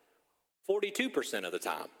 42% of the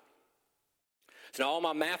time. So now all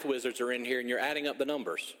my math wizards are in here, and you're adding up the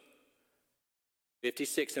numbers.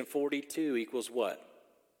 56 and 42 equals what?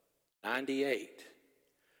 98.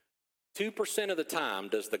 2% of the time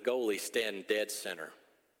does the goalie stand dead center.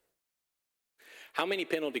 How many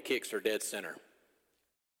penalty kicks are dead center?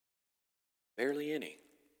 Barely any.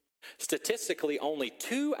 Statistically, only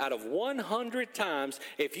 2 out of 100 times,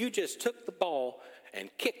 if you just took the ball and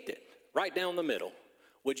kicked it right down the middle,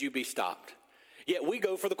 would you be stopped. Yet we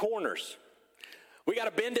go for the corners. We got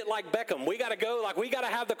to bend it like Beckham. We got to go we got to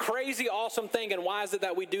have the crazy awesome thing. And why is it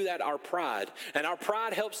that we do that? Our pride. And our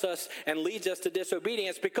pride helps us and leads us to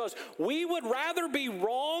disobedience because we would rather be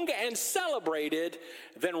wrong and celebrated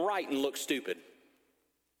than right and look stupid.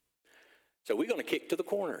 So we're going to kick to the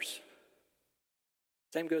corners.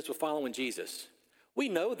 Same goes with following Jesus. We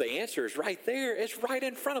know the answer is right there. It's right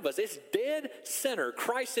in front of us. It's dead center.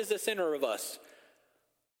 Christ is the center of us.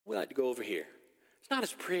 We like to go over here. It's not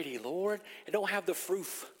as pretty, Lord. It don't have the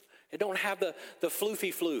froof. It don't have the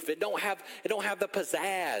floofy floof. It don't have the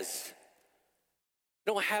pizzazz. It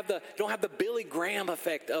don't have the Billy Graham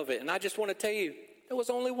effect of it. And I just want to tell you, there was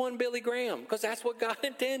only one Billy Graham because that's what God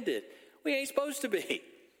intended. We ain't supposed to be.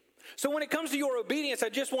 So when it comes to your obedience, I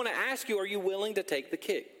just want to ask you, are you willing to take the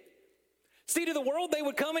kick? See, to the world, they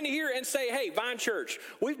would come in here and say, hey, Vine Church,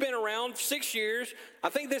 we've been around 6 years. I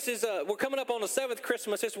think this is, we're coming up on the 7th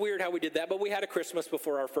Christmas. It's weird how we did that, but we had a Christmas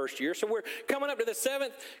before our first year. So we're coming up to the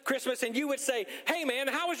 7th Christmas, and you would say, hey, man,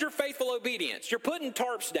 how is your faithful obedience? You're putting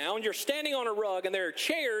tarps down. You're standing on a rug, and there are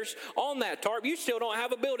chairs on that tarp. You still don't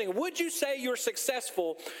have a building. Would you say you're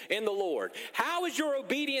successful in the Lord? How is your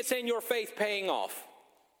obedience and your faith paying off?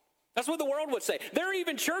 That's what the world would say. There are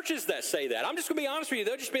even churches that say that. I'm just going to be honest with you.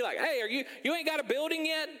 They'll just be like, hey, you ain't got a building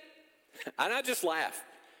yet? And I just laugh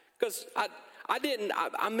because I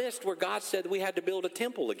missed where God said we had to build a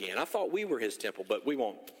temple again. I thought we were his temple, but we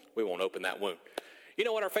won't open that wound. You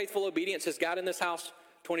know what our faithful obedience has got in this house?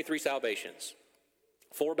 23 salvations.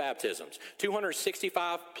 4 baptisms,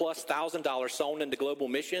 $265,000+ sown into global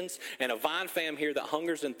missions, and a Vine fam here that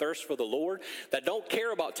hungers and thirsts for the Lord, that don't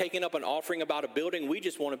care about taking up an offering about a building. We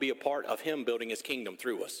just want to be a part of him building his kingdom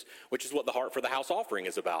through us, which is what the Heart for the House offering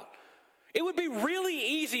is about. It would be really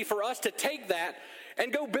easy for us to take that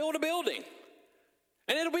and go build a building.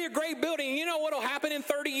 And it'll be a great building. And you know what will happen in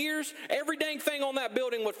 30 years? Every dang thing on that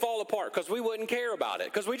building would fall apart because we wouldn't care about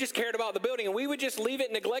it, because we just cared about the building, and we would just leave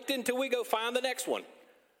it neglected until we go find the next one.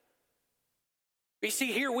 You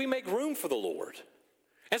see, here we make room for the Lord.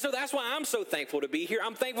 And so that's why I'm so thankful to be here.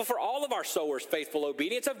 I'm thankful for all of our sowers' faithful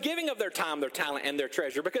obedience of giving of their time, their talent, and their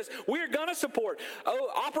treasure, because we're going to support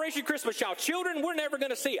Operation Christmas Child. Children we're never going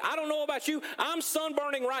to see. I don't know about you. I'm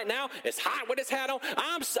sunburning right now. It's hot with this hat on.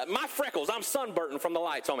 My freckles, I'm sunburning from the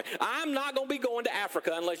lights on me. I'm not going to be going to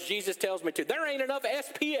Africa unless Jesus tells me to. There ain't enough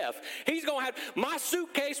SPF. He's going to have, my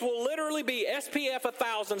suitcase will literally be SPF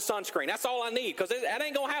 1000 sunscreen. That's all I need, because that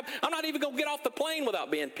ain't going to happen. I'm not even going to get off the plane without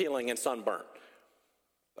being peeling and sunburnt.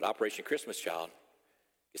 But Operation Christmas Child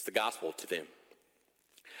is the gospel to them.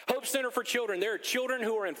 Hope Center for Children. There are children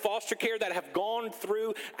who are in foster care that have gone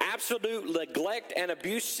through absolute neglect and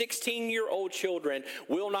abuse. 16-year-old children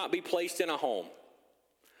will not be placed in a home.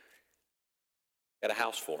 Got a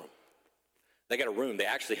house for them. They got a room. They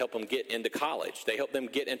actually help them get into college. They help them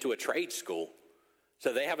get into a trade school,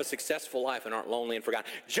 so they have a successful life and aren't lonely and forgotten.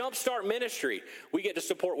 Jumpstart Ministry, we get to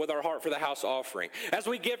support with our Heart for the House offering. As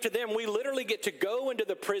we give to them, we literally get to go into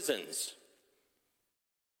the prisons.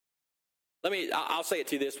 I'll say it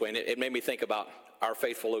to you this way, and it made me think about our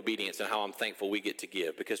faithful obedience and how I'm thankful we get to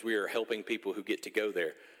give, because we are helping people who get to go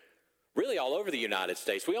there. Really all over the United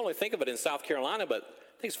States. We only think of it in South Carolina, but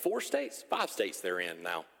I think it's 5 states they're in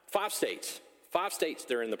now. 5 states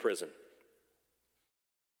they're in the prison.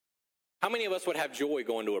 How many of us would have joy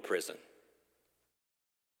going to a prison?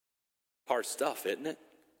 Hard stuff, isn't it?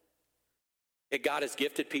 Yet God has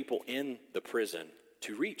gifted people in the prison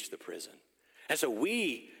to reach the prison. And so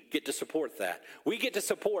we get to support that. We get to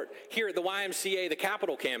support here at the YMCA, the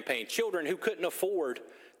Capital Campaign, children who couldn't afford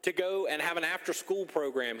to go and have an after-school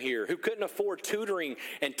program here, who couldn't afford tutoring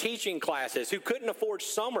and teaching classes, who couldn't afford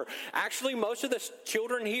summer. Actually, most of the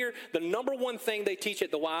children here, the number one thing they teach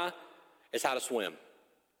at the Y is how to swim,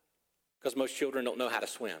 because most children don't know how to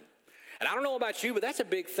swim. And I don't know about you, but that's a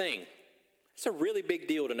big thing. It's a really big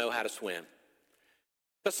deal to know how to swim.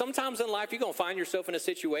 But sometimes in life, you're going to find yourself in a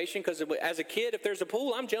situation, because as a kid, if there's a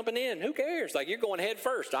pool, I'm jumping in. Who cares? Like, you're going head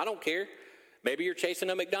first. I don't care. Maybe you're chasing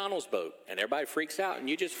a McDonald's boat and everybody freaks out and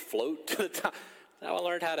you just float to the top. Now I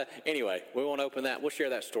learned how to, anyway, we won't open that. We'll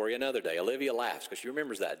share that story another day. Olivia laughs because she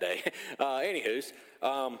remembers that day. Anywho's,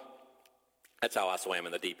 that's how I swam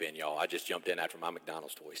in the deep end, y'all. I just jumped in after my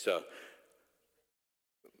McDonald's toy. So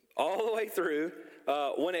all the way through,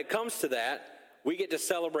 when it comes to that, we get to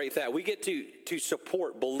celebrate that. We get to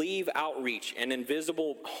support Believe Outreach and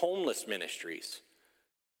Invisible Homeless Ministries,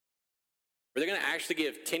 where they're going to actually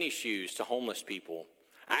give tennis shoes to homeless people,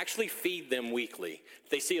 actually feed them weekly. If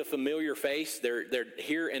they see a familiar face, they're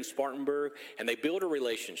here in Spartanburg, and they build a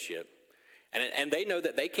relationship. And they know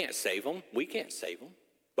that they can't save them. We can't save them,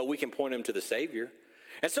 but we can point them to the Savior.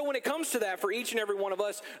 And so when it comes to that, for each and every one of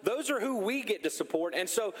us, those are who we get to support. And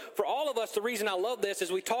so for all of us, the reason I love this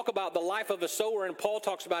is we talk about the life of a sower, and Paul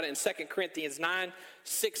talks about it in 2 Corinthians 9,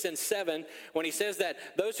 6, and 7, when he says that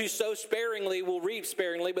those who sow sparingly will reap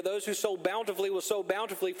sparingly, but those who sow bountifully will sow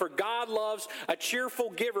bountifully, for God loves a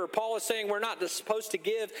cheerful giver. Paul is saying we're not supposed to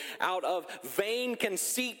give out of vain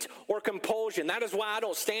conceit or compulsion. That is why I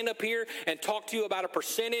don't stand up here and talk to you about a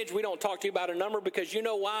percentage. We don't talk to you about a number, because you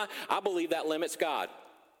know why? I believe that limits God.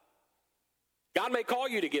 God may call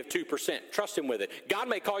you to give 2%. Trust him with it. God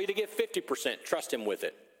may call you to give 50%. Trust him with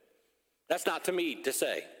it. That's not to me to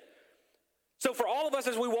say. So for all of us,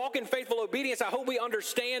 as we walk in faithful obedience, I hope we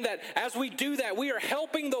understand that as we do that, we are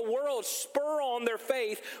helping the world spur on their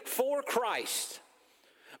faith for Christ.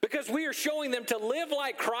 Because we are showing them to live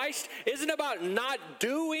like Christ isn't about not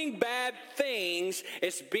doing bad things.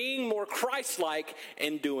 It's being more Christ-like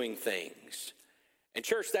in doing things. And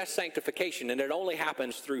church, that's sanctification, and it only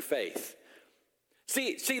happens through faith.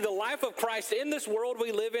 See, the life of Christ in this world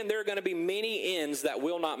we live in, there are going to be many ends that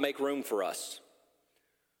will not make room for us.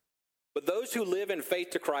 But those who live in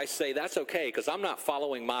faith to Christ say, that's okay, because I'm not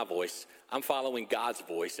following my voice. I'm following God's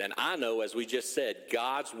voice. And I know, as we just said,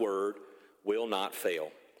 God's word will not fail.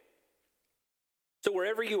 So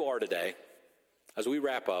wherever you are today, as we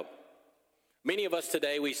wrap up, many of us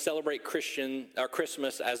today, we celebrate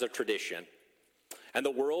Christmas as a tradition. And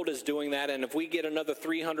the world is doing that. And if we get another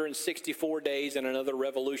 364 days and another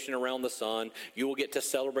revolution around the sun, you will get to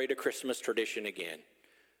celebrate a Christmas tradition again.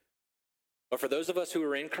 But for those of us who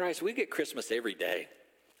are in Christ, we get Christmas every day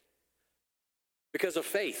because of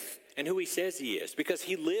faith and who he says he is, because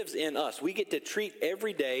he lives in us. We get to treat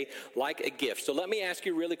every day like a gift. So let me ask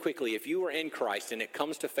you really quickly, if you are in Christ and it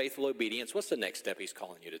comes to faithful obedience, what's the next step he's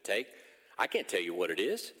calling you to take? I can't tell you what it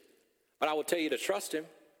is, but I will tell you to trust him.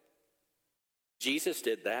 Jesus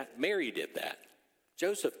did that. Mary did that.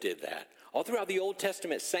 Joseph did that. All throughout the Old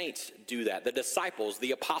Testament, saints do that. The disciples,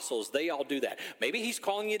 the apostles, they all do that. Maybe he's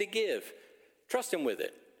calling you to give. Trust him with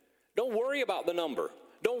it. Don't worry about the number.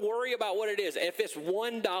 Don't worry about what it is. If it's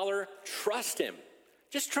 $1, trust him.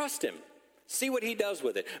 Just trust him. See what he does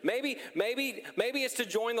with it. Maybe it's to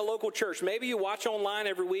join the local church. Maybe you watch online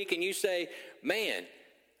every week and you say, man,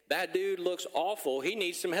 that dude looks awful. He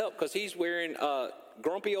needs some help because he's wearing a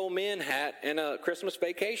grumpy old man hat and a Christmas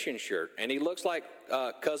vacation shirt. And he looks like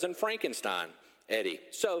cousin Frankenstein, Eddie.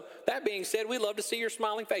 So that being said, we love to see your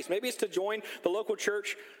smiling face. Maybe it's to join the local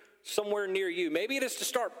church somewhere near you. Maybe it is to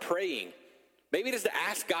start praying. Maybe it is to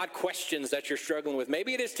ask God questions that you're struggling with.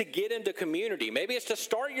 Maybe it is to get into community. Maybe it's to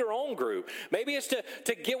start your own group. Maybe it's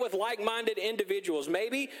to get with like-minded individuals.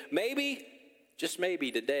 Maybe, just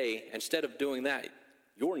maybe today, instead of doing that,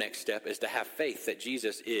 your next step is to have faith that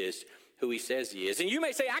Jesus is who he says he is. And you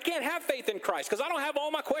may say, I can't have faith in Christ because I don't have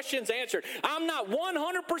all my questions answered. I'm not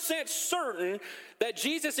 100% certain that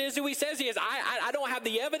Jesus is who he says he is. I don't have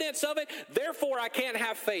the evidence of it, therefore I can't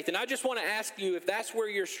have faith. And I just want to ask you, if that's where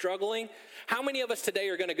you're struggling, how many of us today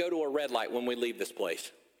are going to go to a red light when we leave this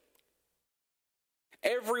place?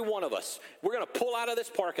 Every one of us. We're going to pull out of this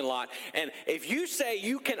parking lot. And if you say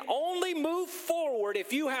you can only move forward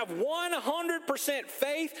if you have 100%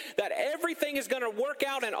 faith that everything is going to work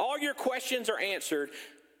out and all your questions are answered,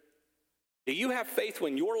 do you have faith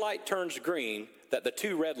when your light turns green that the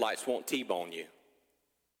 2 red lights won't T-bone you?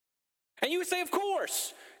 And you would say, of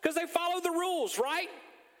course, because they follow the rules, right?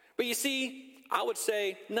 But you see, I would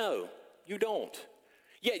say, no, you don't.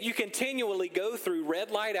 Yet you continually go through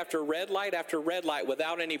red light after red light after red light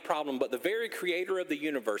without any problem. But the very creator of the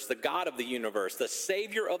universe, the God of the universe, the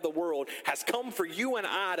Savior of the world has come for you and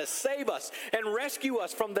I to save us and rescue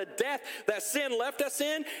us from the death that sin left us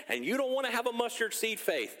in. And you don't want to have a mustard seed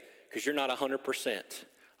faith because you're not 100%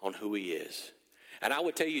 on who he is. And I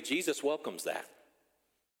would tell you, Jesus welcomes that.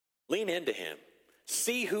 Lean into him.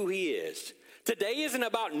 See who he is. Today isn't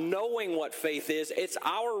about knowing what faith is. It's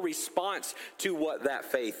our response to what that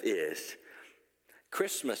faith is.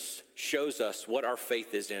 Christmas shows us what our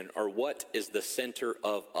faith is in, or what is the center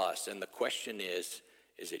of us. And the question is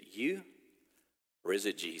it you or is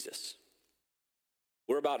it Jesus?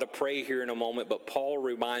 We're about to pray here in a moment, but Paul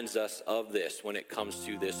reminds us of this when it comes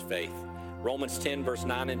to this faith. Romans 10, verse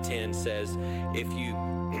 9 and 10 says, if you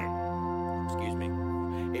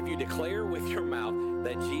declare with your mouth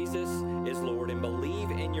that Jesus is Lord and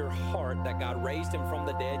believe in your heart that God raised him from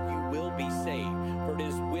the dead, you will be saved. For it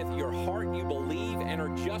is with your heart you believe and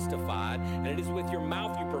are justified, and it is with your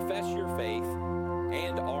mouth you profess your faith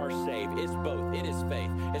and are saved. It's both. It is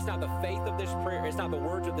faith. It's not the faith of this prayer. It's not the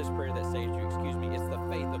words of this prayer that saves you, It's the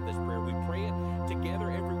faith of this prayer. We pray it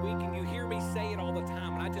together every week, and you hear me say it all the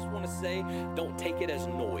time. And I just want to say, don't take it as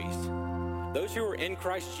noise. Those who are in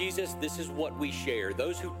Christ Jesus, this is what we share.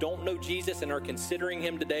 Those who don't know Jesus and are considering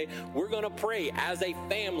him today, we're going to pray as a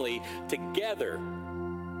family together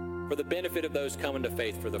for the benefit of those coming to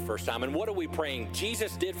faith for the first time. And what are we praying?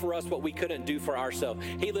 Jesus did for us what we couldn't do for ourselves.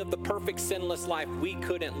 He lived the perfect sinless life we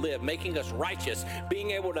couldn't live, making us righteous,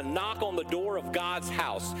 being able to knock on the door of God's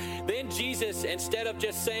house. Then Jesus, instead of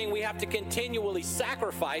just saying we have to continually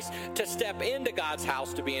sacrifice to step into God's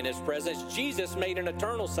house to be in his presence, Jesus made an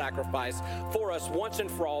eternal sacrifice for us once and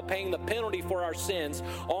for all, paying the penalty for our sins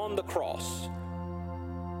on the cross.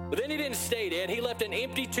 But then he didn't stay dead. He left an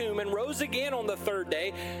empty tomb and rose again on the third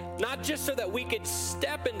day, not just so that we could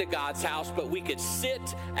step into God's house, but we could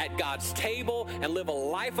sit at God's table and live a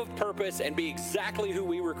life of purpose and be exactly who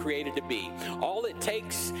we were created to be. All it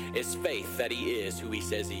takes is faith that he is who he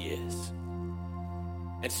says he is.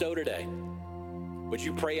 And so today, would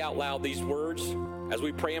you pray out loud these words as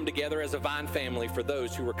we pray them together as a Vine family for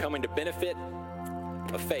those who are coming to benefit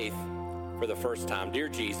of faith for the first time? Dear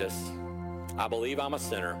Jesus, I believe I'm a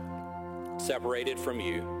sinner, separated from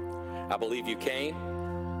you. I believe you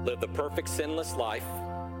came, lived the perfect sinless life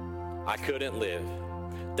I couldn't live,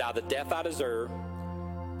 died the death I deserve,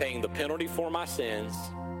 paying the penalty for my sins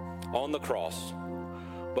on the cross,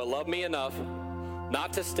 but loved me enough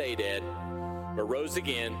not to stay dead, but rose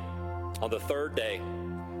again on the third day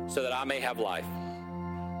so that I may have life.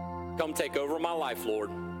 Come take over my life, Lord.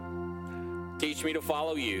 Teach me to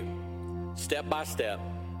follow you step by step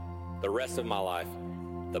the rest of my life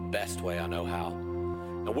the best way I know how.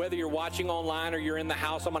 And whether you're watching online or you're in the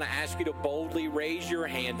house, I'm going to ask you to boldly raise your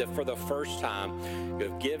hand if for the first time you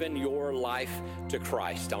have given your life to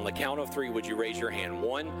Christ. On the count of three, would you raise your hand?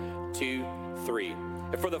 1, 2, 3.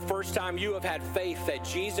 And for the first time, you have had faith that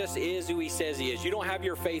Jesus is who he says he is. You don't have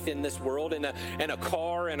your faith in this world, in a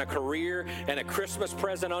car, in a career, in a Christmas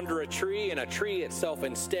present under a tree, in a tree itself.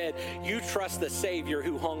 Instead, you trust the Savior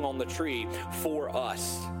who hung on the tree for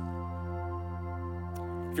us.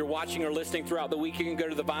 If you're watching or listening throughout the week, you can go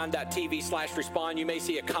to thevine.tv/respond. You may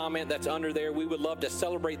see a comment that's under there. We would love to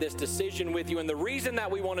celebrate this decision with you. And the reason that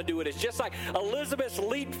we want to do it is just like Elizabeth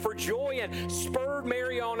leaped for joy and spurred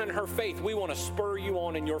Mary on in her faith. We want to spur you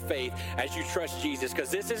on in your faith as you trust Jesus, because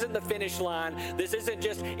this isn't the finish line. This isn't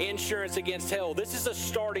just insurance against hell. This is a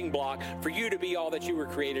starting block for you to be all that you were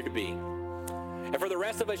created to be. And for the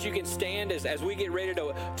rest of us, you can stand as we get ready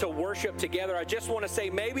to worship together. I just want to say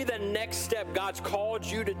maybe the next step God's called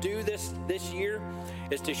you to do this year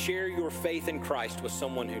is to share your faith in Christ with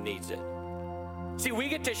someone who needs it. See, we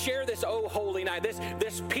get to share this oh holy night,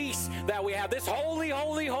 this peace that we have, this holy,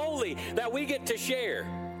 holy, holy that we get to share.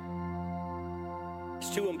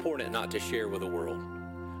 It's too important not to share with the world.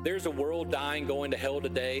 There's a world dying, going to hell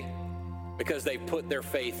today because they put their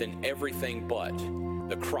faith in everything but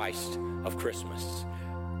the Christ of Christmas.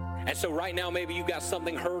 And so right now, maybe you've got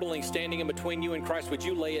something hurdling, standing in between you and Christ. Would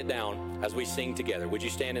you lay it down as we sing together? Would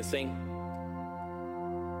you stand and sing?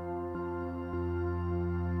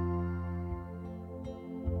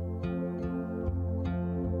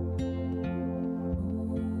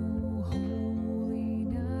 Holy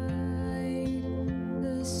night,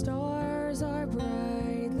 the stars are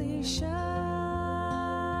brightly shining.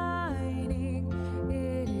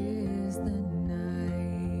 It is the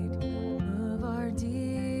night of our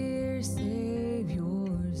dear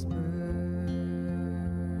Savior's birth.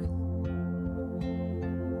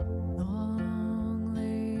 Long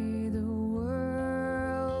lay the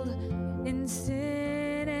world in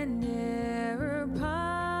sin and error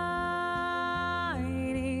pining,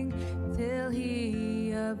 till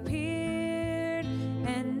he appeared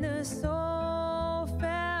and the soul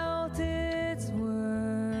felt its worth.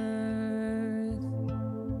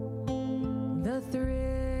 The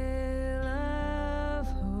thrill of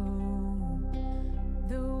hope,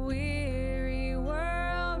 the weary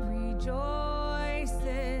world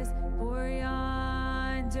rejoices, for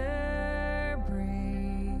yonder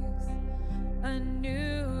breaks a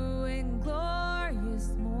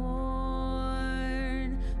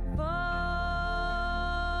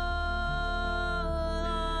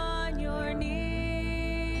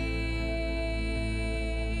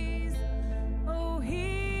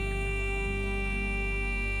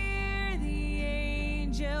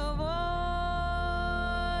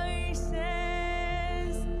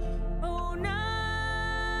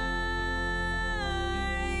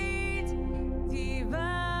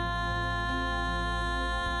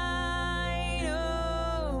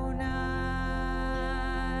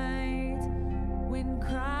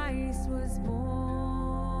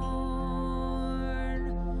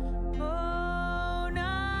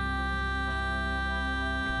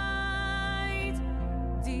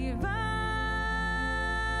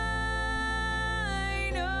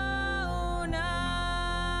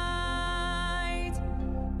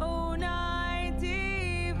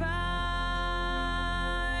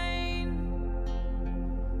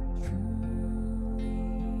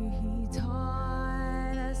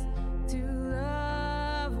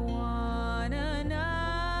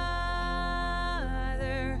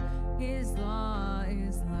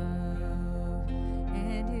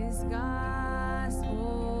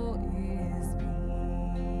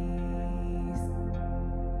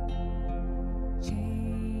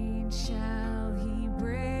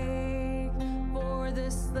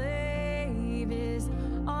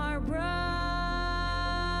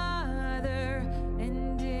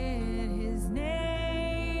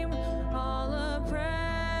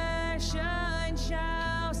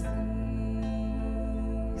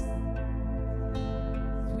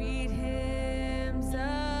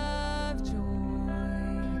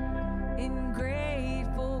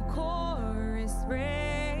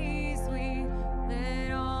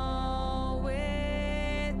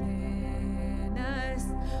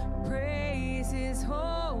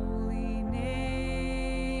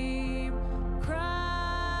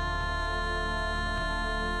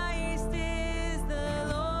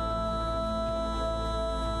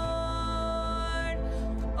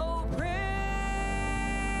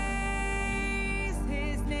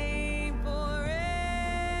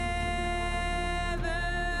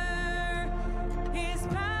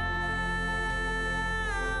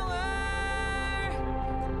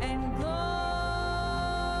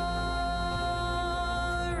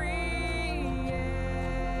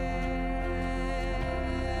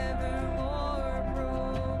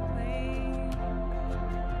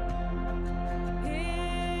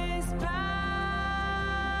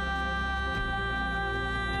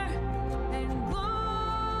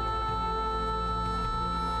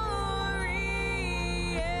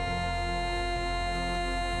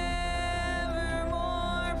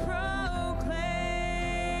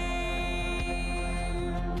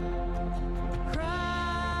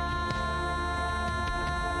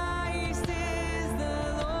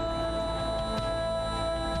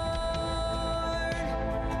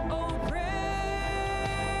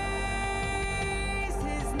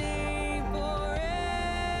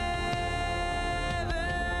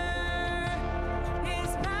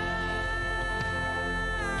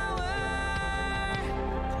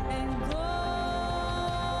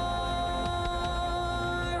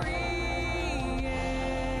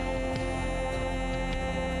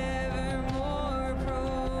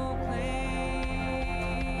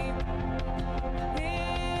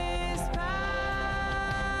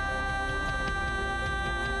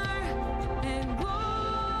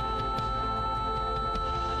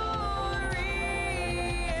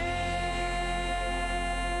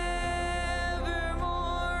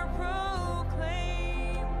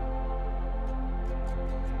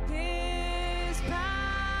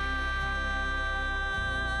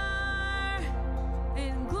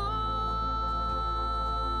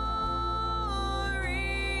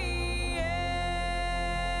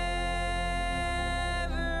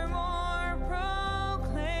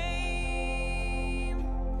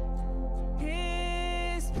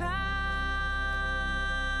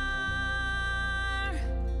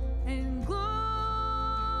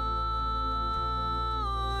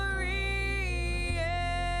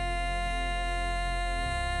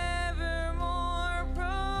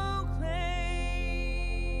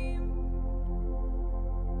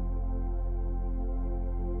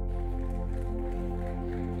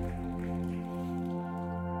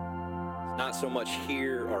not so much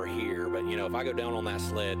here or here, but, if I go down on that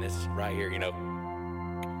sled and it's right here, it's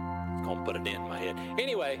going to put a dent in my head.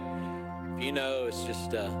 Anyway, it's just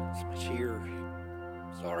so much here.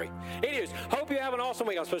 Sorry. Anyways, hope you have an awesome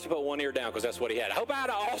week. I'm supposed to put one ear down because that's what he had. Hope you had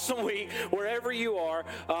an awesome week wherever you are.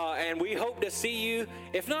 And we hope to see you,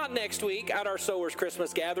 if not next week, at our Sowers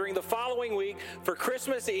Christmas gathering, the following week for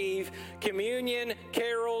Christmas Eve, communion,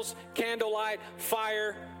 carols, candlelight,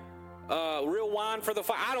 fire, real wine for the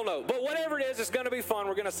fire. I don't know. But whatever it is, it's going to be fun.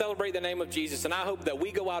 We're going to celebrate the name of Jesus. And I hope that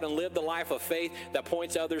we go out and live the life of faith that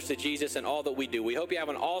points others to Jesus in all that we do. We hope you have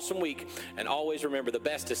an awesome week. And always remember, the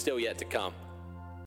best is still yet to come.